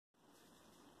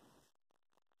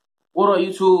What up,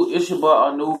 YouTube? It's your boy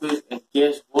Anubis, and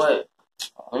guess what?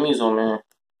 Let me zoom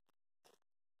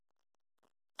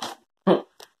in.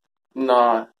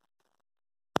 Nah.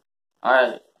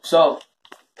 Alright, so,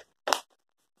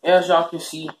 as y'all can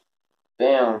see,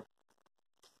 bam.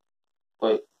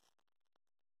 Wait.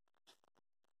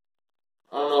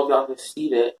 I don't know if y'all can see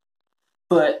that,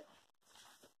 but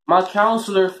my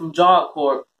counselor from Job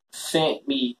Corp sent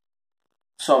me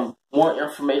some more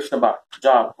information about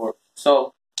Job Corp.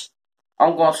 So,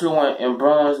 I'm going to the one in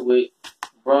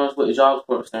Brunswick Job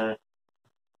Corp Center.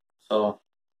 So,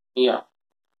 yeah.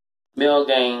 Male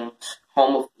games,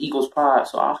 home of Eagles Pride.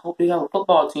 So, I hope they have a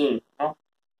football team. You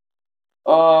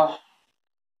know?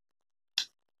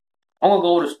 I'm gonna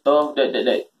go with the stuff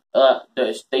that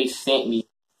they sent me.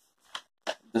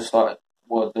 The stuff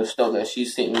that she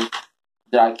sent me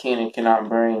that I can and cannot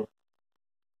bring.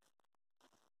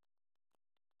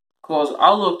 Cause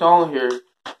I looked on here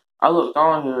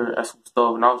at some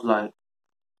stuff and I was like,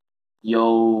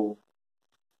 yo,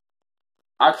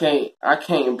 I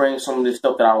can't bring some of this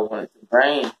stuff that I wanted to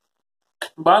bring.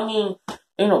 But I mean,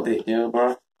 ain't no big deal,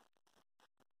 bro.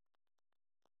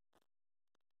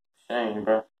 Shame,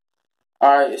 bro.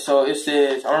 Alright, so it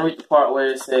says, I'm gonna read the part where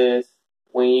it says,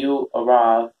 when you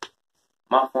arrive,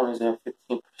 my phone is at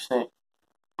 15%,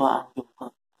 but I don't give a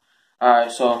fuck.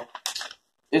 Alright, so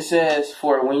it says,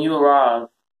 for when you arrive,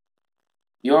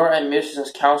 your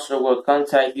admissions counselor will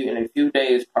contact you in a few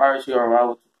days prior to your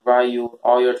arrival to provide you with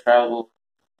all your travel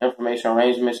information,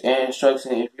 arrangements, and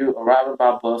instructions. If you arrive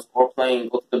by bus or plane,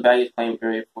 go to the baggage claim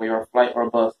area for your flight or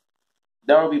bus.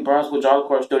 There will be Brunswick Job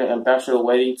Corps student ambassador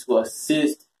waiting to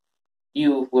assist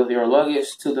you with your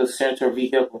luggage to the center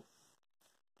vehicle.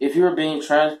 If you are being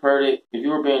transported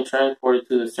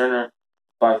to the center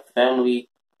by family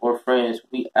or friends,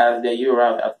 we ask that you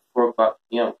arrive after 4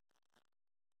 p.m.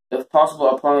 If possible,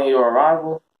 upon your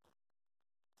arrival,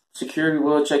 security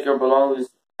will check your belongings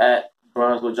at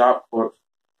Brunswick Job Corps,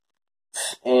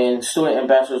 and student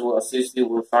ambassadors will assist you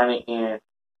with signing in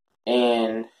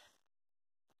and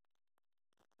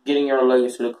getting your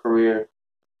luggage to the career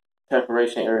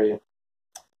preparation area.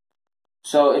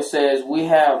 So it says, we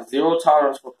have zero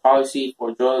tolerance for policy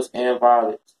for drugs and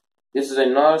violence. This is a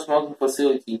non-smoking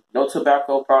facility. No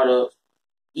tobacco products,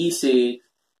 e-cigs,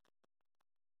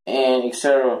 and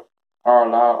etc. are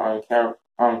allowed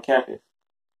on campus.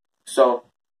 So,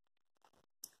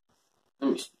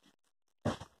 let me see.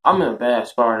 I'm in a bad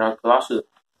spot right now because I should have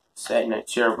sat in that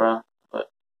chair, bro.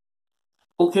 But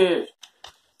who cares?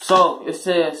 So, it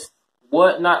says,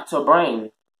 what not to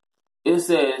bring. It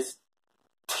says,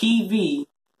 TV,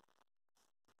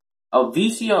 a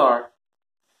VCR,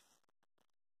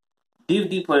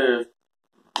 DVD players,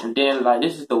 and then, like,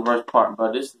 this is the worst part,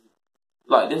 bro. This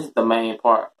is the main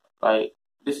part. Like,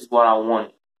 this is what I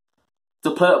wanted.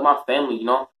 To play with my family, you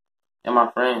know, and my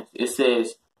friends. It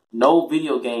says, no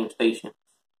video game station.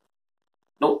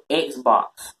 No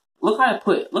Xbox. Look how they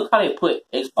put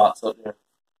Xbox up there.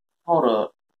 Hold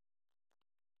up.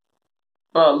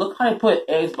 Bro, look how they put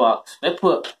Xbox. They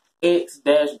put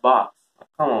X-box.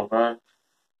 Come on, bro.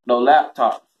 No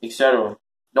laptops, etc.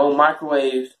 No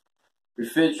microwaves,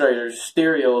 refrigerators,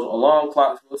 stereos, alarm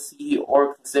clocks with CD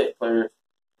or cassette players.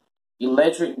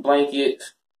 Electric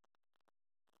blankets.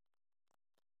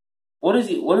 What is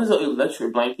it? What is an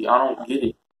electric blanket? I don't get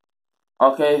it.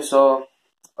 Okay, so,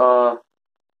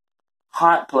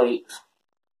 hot plates.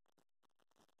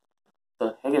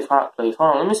 The heck is hot plates?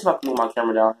 Hold on, let me see if I can move my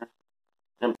camera down here.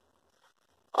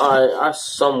 Alright, I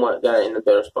somewhat got it in a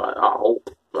better spot. I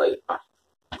hope. Like,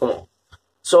 come on.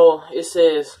 So, it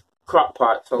says crock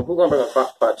pot. So, who's gonna bring a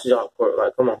crock pot to Job Corp?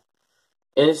 Like, come on.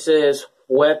 And it says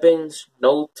weapons,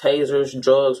 no tasers,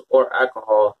 drugs, or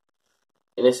alcohol.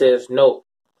 And it says no.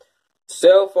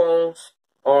 Cell phones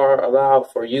are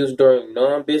allowed for use during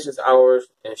non-business hours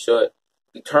and should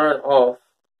be turned off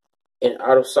and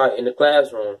out of sight in the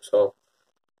classroom. So,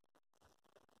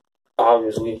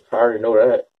 obviously, I already know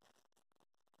that.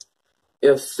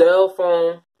 If cell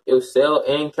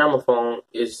and camera phone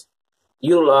is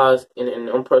utilized in an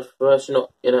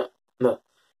unprofessional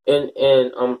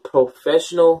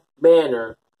unprofessional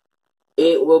manner,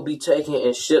 it will be taken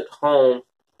and shipped home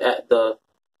at the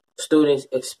student's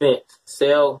expense.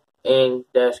 Cell and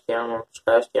dash camera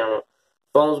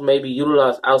phones may be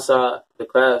utilized outside the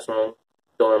classroom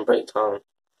during break time.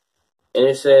 And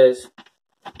it says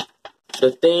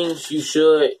the things you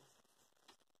should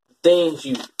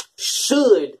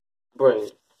bring.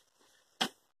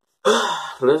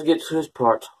 Let's get to this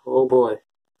part. Oh boy.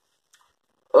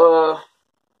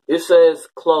 It says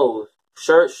clothes: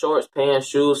 shirt, shorts, pants,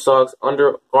 shoes, socks,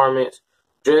 undergarments,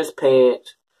 dress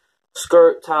pants,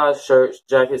 skirt, ties, shirts,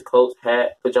 jackets, coats,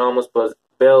 hat, pajamas,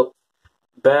 belt,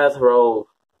 bathrobe.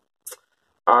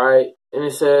 Alright, and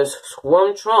it says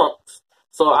swim trunks.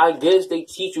 So I guess they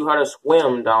teach you how to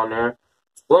swim down there.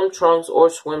 Swim trunks or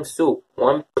swimsuit.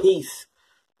 One piece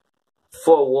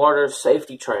for water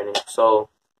safety training. So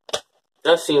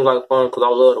that seems like fun because I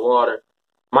love the water.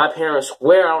 My parents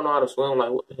swear I don't know how to swim.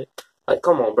 Like, what the heck? Like,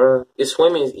 come on, bro. If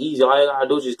swimming is easy, all you gotta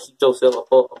do is just keep yourself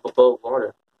above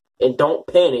water. And don't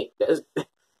panic. That's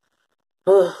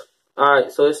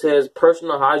Alright, so it says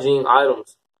personal hygiene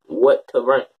items. What to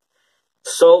rank?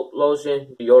 Soap,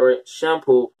 lotion, deodorant,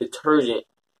 shampoo, detergent.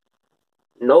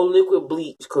 No liquid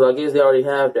bleach, because I guess they already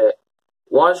have that.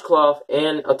 Washcloth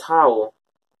and a towel.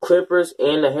 Clippers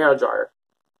and a hair dryer.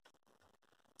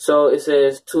 So it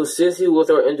says, to assist you with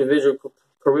your individual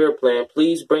career plan,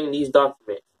 please bring these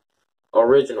documents.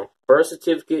 Original. Birth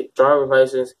certificate, driver's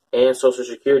license, and social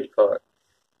security card.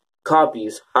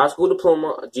 Copies. High school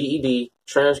diploma, GED,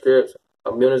 transcripts,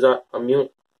 immunization.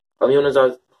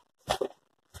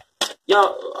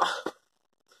 Y'all,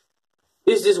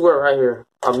 it's this word right here.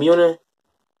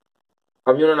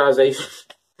 Immunization.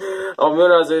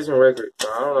 Immunization record.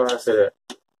 I don't know how to say that.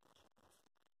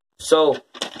 So,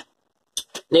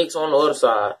 next on the other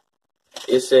side,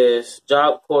 it says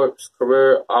Job Corps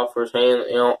career offers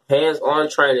hands-on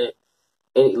training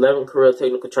in 11 career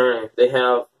technical training. They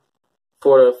have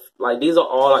these are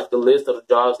all like the list of the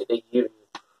jobs that they give you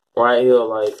right here.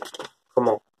 Like, come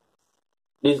on,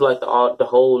 these are like the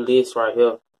whole list right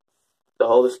here, the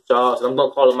whole list of jobs. And I'm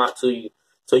gonna call them out to you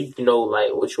so you can know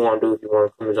like what you want to do if you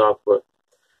want to come to Job Corps.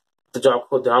 The Job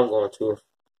Corps that I'm going to.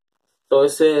 So it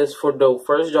says for the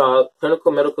first job,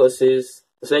 clinical medical assist.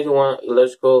 The second one,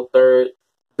 electrical. Third,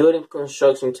 building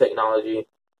construction technology.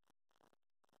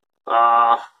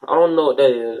 I don't know what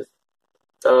that is.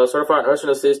 Certified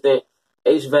nursing assistant.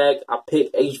 HVAC. I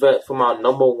picked HVAC for my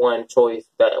 #1 choice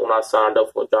that when I signed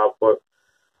up for Job Corps.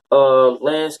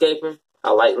 Landscaping.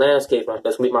 I like landscaping.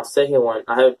 That's gonna be my second one.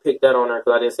 I haven't picked that on there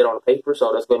because I didn't see it on the paper,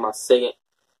 so that's gonna be my second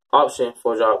option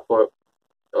for Job Corps.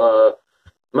 I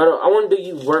wonder, do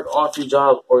you work all 3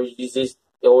 jobs, or is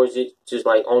it just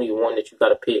like only one that you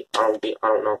gotta pick? I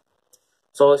don't know.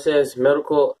 So it says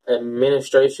medical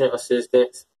administration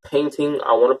assistants, painting.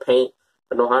 I want to paint.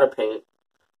 I know how to paint.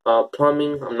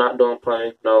 Plumbing. I'm not doing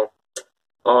plumbing. No.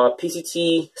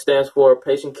 PCT stands for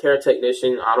patient care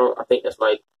technician. I think that's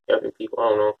like helping people. I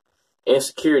don't know. And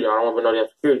security. I don't even know the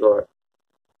security guard.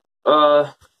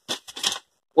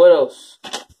 What else?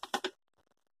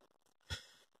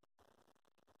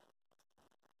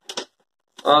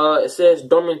 It says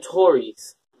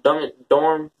dormitories. Dorm.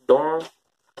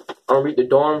 I'm gonna read the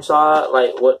dorm side,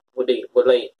 like what you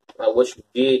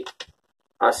did.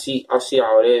 I see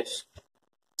how it is.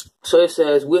 So it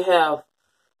says we have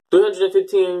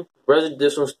 315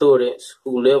 residential students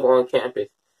who live on campus.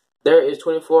 There is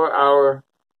 24-hour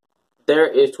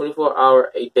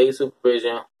a day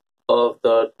supervision of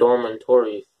the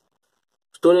dormitories.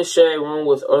 Students share a room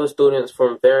with other students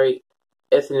from varied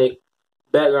ethnic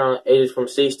background, ages from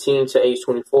 16 to age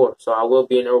 24. So I will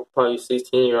be in there with probably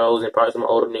 16-year-olds and probably some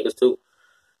older niggas too.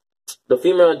 The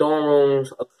female dorm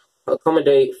rooms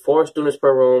accommodate 4 students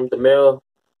per room. The male...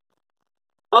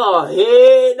 Oh,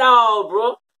 hey, no,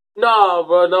 bro. No,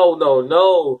 bro,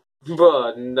 no.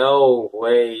 Bro, no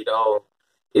way, no.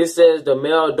 It says the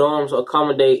male dorms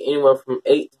accommodate anywhere from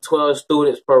 8 to 12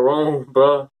 students per room,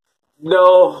 bro.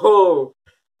 No,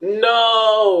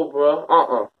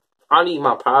 bro. I need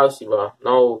my privacy, bro.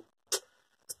 No.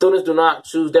 Students do not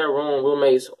choose their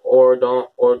roommates or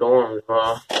dorms,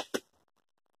 bro.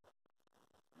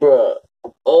 Bruh.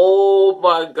 Oh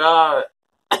my god.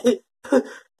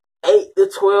 8 to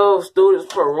 12 students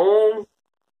per room?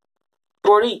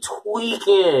 Bro, they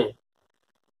tweaking.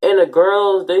 And the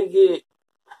girls, they get...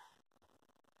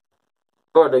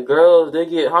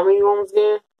 how many rooms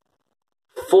again?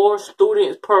 4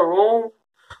 students per room?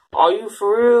 Are you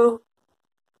for real?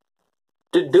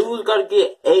 The dudes gotta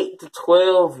get 8 to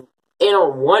 12 in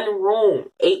one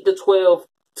room. 8 to 12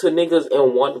 to niggas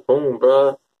in one room,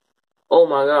 bruh. Oh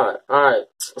my god. Alright.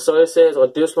 So it says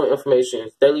additional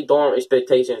information. Daily dorm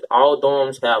expectations. All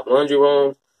dorms have laundry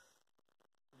rooms.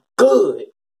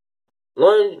 Good.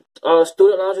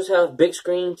 Student lounges have big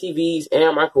screen TVs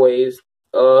and microwaves.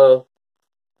 Damn.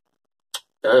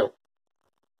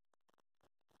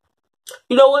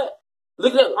 You know what?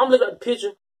 I'm looking at the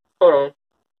picture. Hold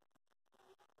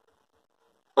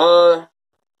on.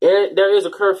 And there is a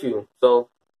curfew.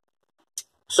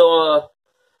 So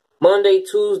Monday,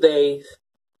 Tuesdays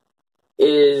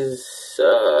is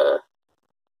let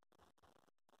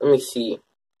me see.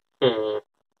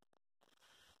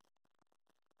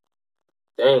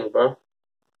 Dang, bro.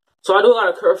 So I do got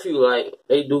a curfew. Like,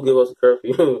 they do give us a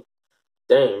curfew.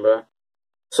 Dang, bro.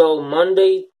 So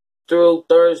Monday through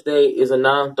Thursday is a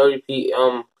 9:30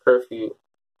 p.m. curfew.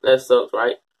 That sucks,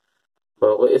 right?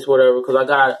 But it's whatever. Cause I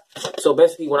got, so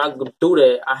basically when I do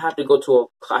that, I have to go to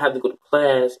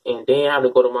class, and then I have to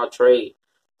go to my trade.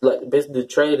 Like, basically the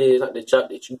trade is like the job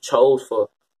that you chose for.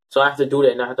 So I have to do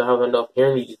that, and I have to have enough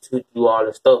energy to do all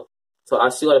this stuff. So I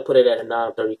still got to put it at a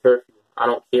 9:30 curfew. I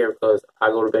don't care because I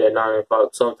go to bed at 9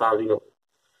 o'clock sometimes,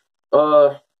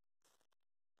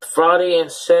 Friday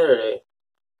and Saturday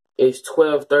is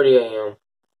 12:30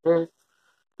 a.m.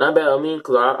 Not bad. I mean,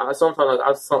 cause I sometimes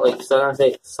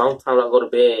sometimes I go to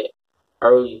bed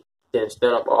early, then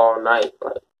stand up all night.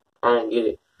 Like, I don't get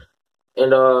it.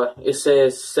 And it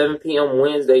says 7 p.m.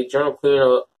 Wednesday. Journal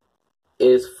cleanup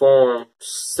is from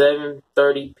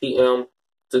 7:30 p.m.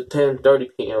 to 10:30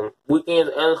 p.m.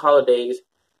 Weekends and holidays,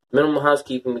 minimum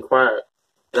housekeeping required.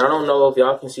 And I don't know if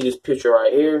y'all can see this picture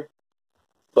right here,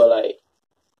 but like,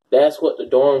 that's what the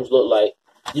dorms look like.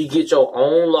 You get your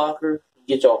own locker, you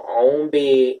get your own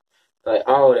bed, like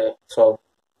all that. So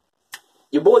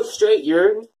your boy straight, you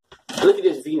heard me? Look at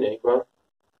this V-neck, bro.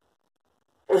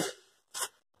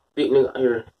 Big nigga out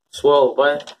here, swole,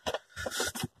 boy.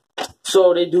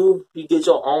 So they do. You get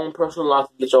your own personal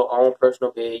locker, you get your own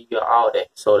personal bed, you get all that.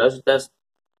 So that's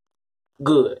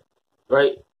good,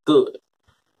 right? Good.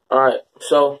 All right.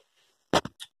 So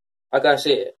like I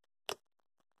said,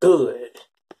 good.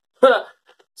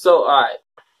 So all right,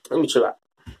 let me chill out.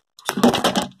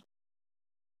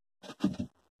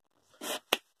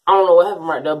 I don't know what happened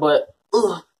right there, but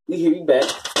we hear you back.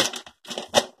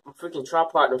 My freaking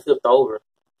tripod done flipped over.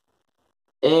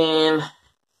 And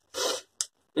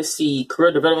let's see,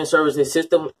 Career Development Services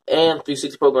System and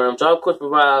 360 program. Job Coach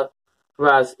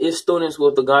provides its students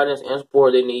with the guidance and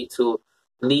support they need to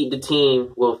lead the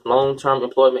team with long-term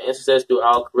employment and success through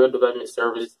our Career Development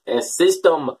Services and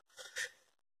System.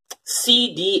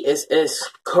 CDSS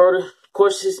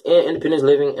courses in independence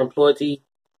living,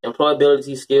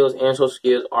 employability skills, and social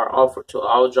skills are offered to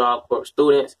all Job Corps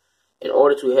students in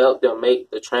order to help them make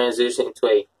the transition into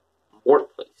a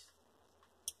workplace.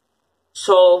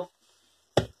 So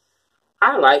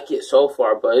I like it so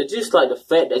far, but it's just like the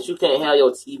fact that you can't have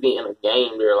your TV in a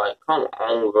game there. Like, come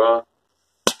on, bro.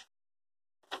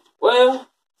 Well,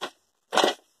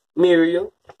 Miriam,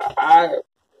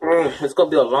 it's gonna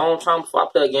be a long time before I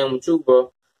play a game with you,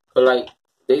 bro. But like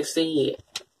they said,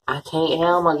 I can't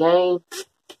have my game,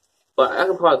 but I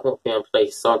can probably come up here and play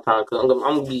sometime because I'm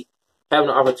gonna be having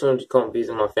the opportunity to come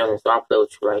visit my family, so I'll play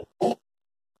with you like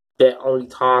that only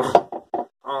time.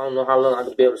 I don't know how long I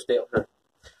can be able to stay up here.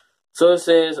 So it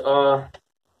says, like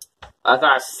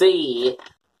I said,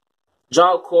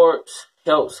 Job Corps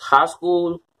helps high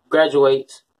school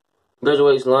graduates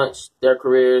launch their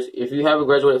careers. If you haven't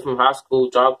graduated from high school,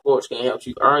 Job Corps can help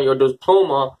you earn your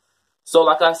diploma. So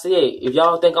like I said, if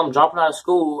y'all think I'm dropping out of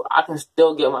school, I can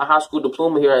still get my high school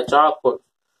diploma here at Job Corps.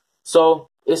 So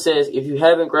it says, if you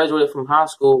haven't graduated from high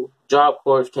school, Job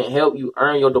Corps can help you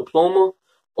earn your diploma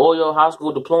or your high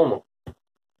school diploma.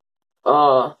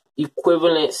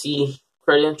 Equivalency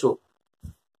credential.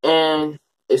 And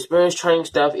experienced training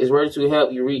staff is ready to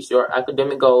help you reach your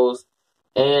academic goals,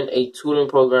 and a tutoring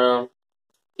program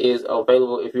is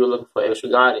available if you're looking for extra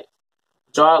guidance.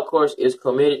 Job Corps is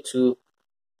committed to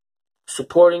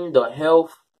supporting the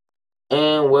health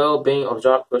and well-being of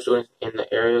Job Corps students in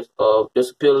the areas of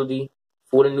disability,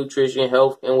 food and nutrition,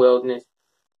 health and wellness,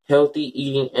 healthy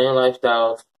eating and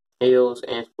lifestyles, health,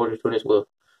 and supporting students with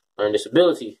learning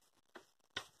disabilities.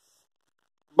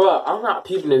 Bro, I'm not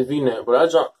peeping this V-neck, but I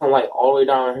jump come like all the way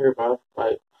down here, bro.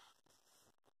 Like,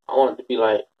 I want it to be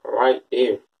like right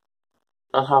there.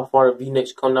 Not how far the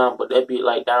V-necks come down, but that be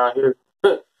like down here.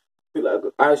 Be like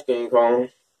an ice cream cone.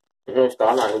 I'm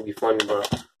not gonna be funny, bro.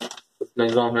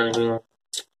 Next on here,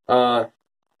 let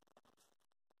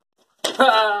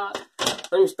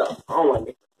me stop. I don't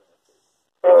like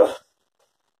it.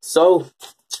 So,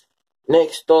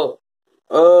 next up,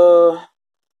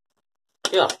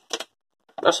 yeah,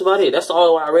 that's about it. That's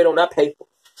all I read on that paper.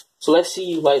 So let's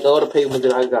see like the other paper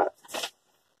that I got.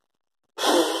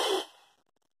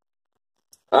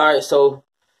 Alright, so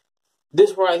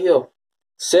this right here.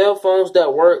 Cell phones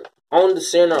that work on the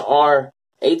center are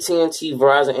AT&T,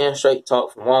 Verizon, and Straight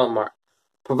Talk from Walmart.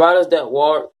 Providers that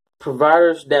work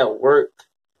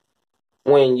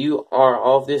when you are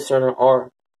off this center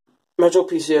are Metro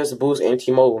PCS, Boost, and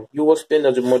T-Mobile. You will spend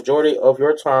the majority of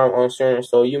your time on center,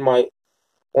 so you might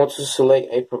want to select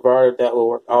a provider that will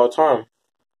work all the time.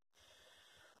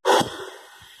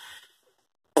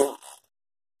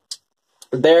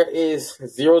 There is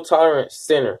zero tolerance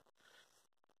center.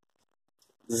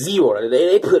 zero.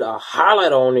 They put a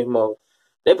highlighter on this mode.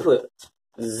 They put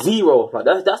zero. Like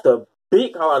that's the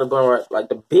big highlighter button, right? Like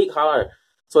the big highlighter.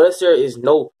 So that there is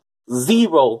no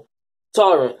zero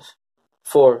tolerance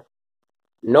for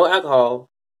no alcohol,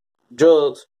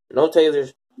 drugs, no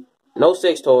tasers, no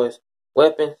sex toys,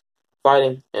 weapons,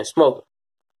 fighting, and smoking,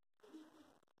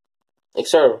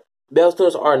 etc. Bell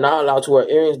students are not allowed to wear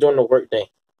earrings during the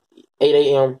workday, 8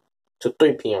 a.m. to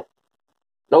 3 p.m.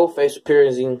 No facial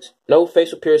piercings,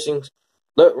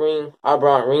 lip ring,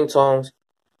 eyebrow, and ringtones.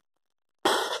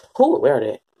 Who would wear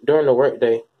that during the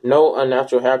workday? No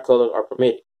unnatural hair colors are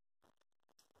permitted.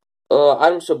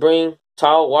 Items to bring: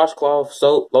 towel, washcloth,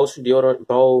 soap, lotion, deodorant,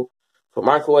 bowl for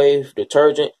microwave,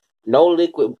 detergent. No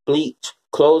liquid bleach.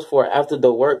 Clothes for after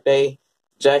the workday.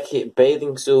 Jacket,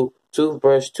 bathing suit,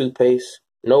 toothbrush, toothpaste.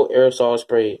 No aerosol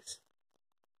sprays.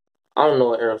 I don't know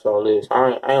what aerosol is.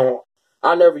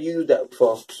 I never used that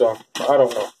before, so I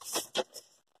don't know.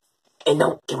 And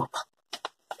don't give a fuck.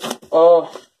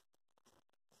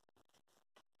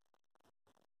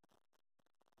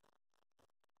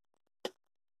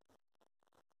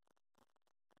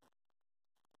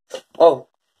 Oh,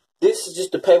 this is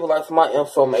just the paper like for my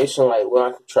information, like when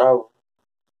I can travel.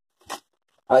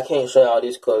 I can't show y'all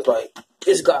this because like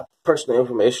it's got personal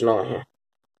information on here,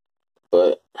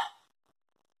 but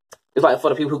it's like for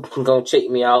the people who can go check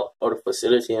me out or the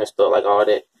facility and stuff like all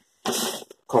that.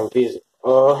 Come visit.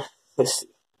 Let's see.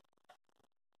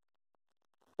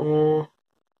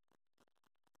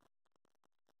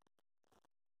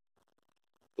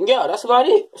 Yeah, that's about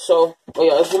it. So, oh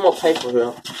yeah, there's one more paper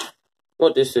here.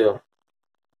 What this is?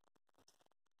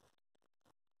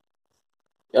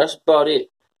 That's about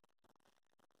it.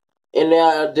 And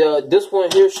now this one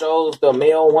here shows the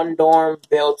male 1 dorm,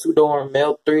 male 2 dorm,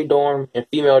 male 3 dorm, and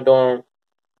female dorm.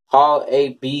 Hall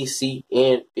A, B, C,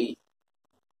 and D.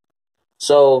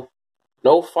 So,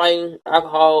 no fighting,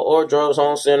 alcohol, or drugs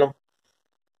on center.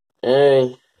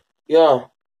 And yeah,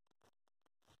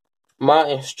 my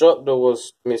instructor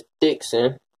was Miss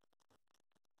Dixon.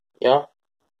 Yeah.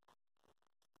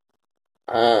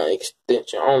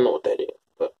 Extension. I don't know what that is,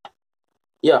 but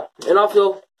yeah. And I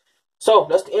feel so.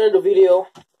 That's the end of the video.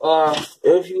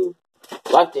 If you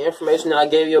like the information that I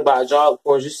gave you about job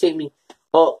course, just hit me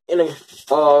up in a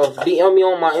DM me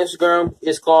on my Instagram.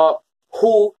 It's called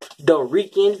Who the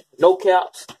Rican, no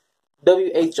caps,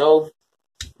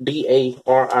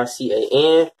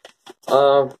 WHODARICAN.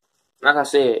 Like I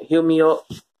said, hit me up.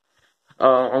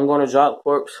 I'm going to Job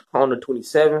Corps on the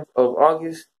 27th of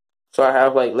August. So I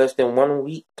have like less than 1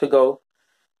 week to go.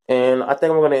 And I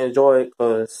think I'm going to enjoy it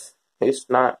because it's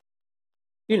not,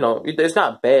 it's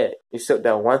not bad. Except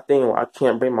that one thing where I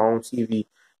can't bring my own TV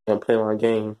and play my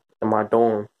game in my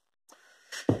dorm.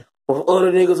 With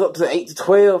other niggas up to 8 to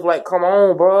 12, like, come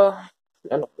on, bro.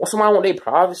 And somebody want their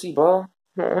privacy, bro.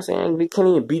 You know what I'm saying? They can't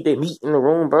even beat their meat in the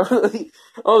room, bro. I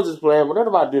was just playing, but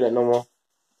nobody do that no more.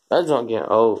 That junk getting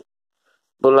old.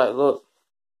 But like, look,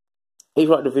 if you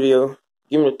like the video,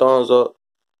 give me a thumbs up.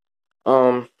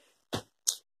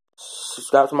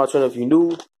 Subscribe to my channel if you're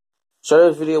new. Share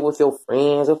this video with your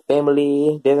friends or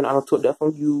family. Devin, I don't took that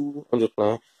from you. I'm just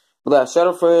playing. But like, share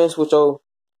the friends with your,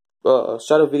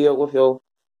 share the video with your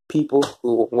people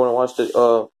who want to watch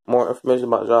the more information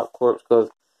about Job Corps, because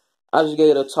I just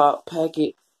gave the top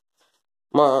packet.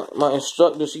 My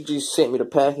instructor, she just sent me the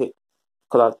packet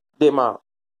because I did my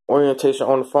orientation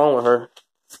on the phone with her,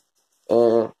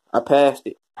 and I passed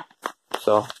it.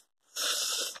 So,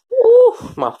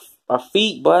 my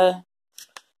feet, boy.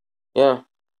 Yeah,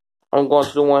 I'm going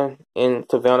to the one in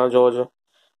Savannah, Georgia.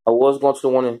 I was going to the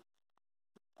one in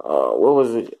what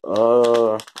was it?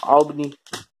 Albany,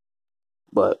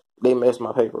 but they messed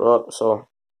my paper up, so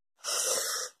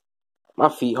my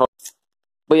feet hurt.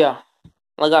 But yeah,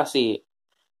 like I said,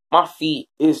 my feet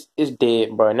is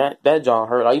dead, bro. And that John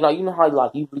hurt. Like you know how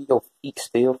like you leave your feet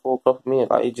still for a couple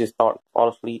minutes, like it just start to fall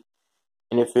asleep,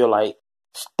 and it feel like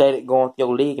static going through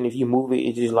your leg, and if you move it,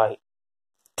 it just like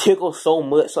tickles so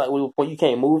much, like when you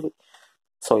can't move it.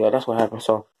 So yeah, that's what happened.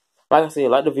 So like I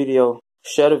said, like the video,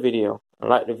 share the video, and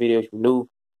like the video if you're new,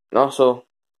 and also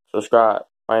subscribe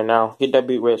right now. Hit that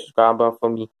big red subscribe button for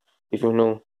me if you're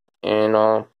new,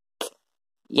 and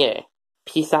yeah,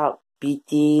 peace out,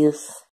 BTs.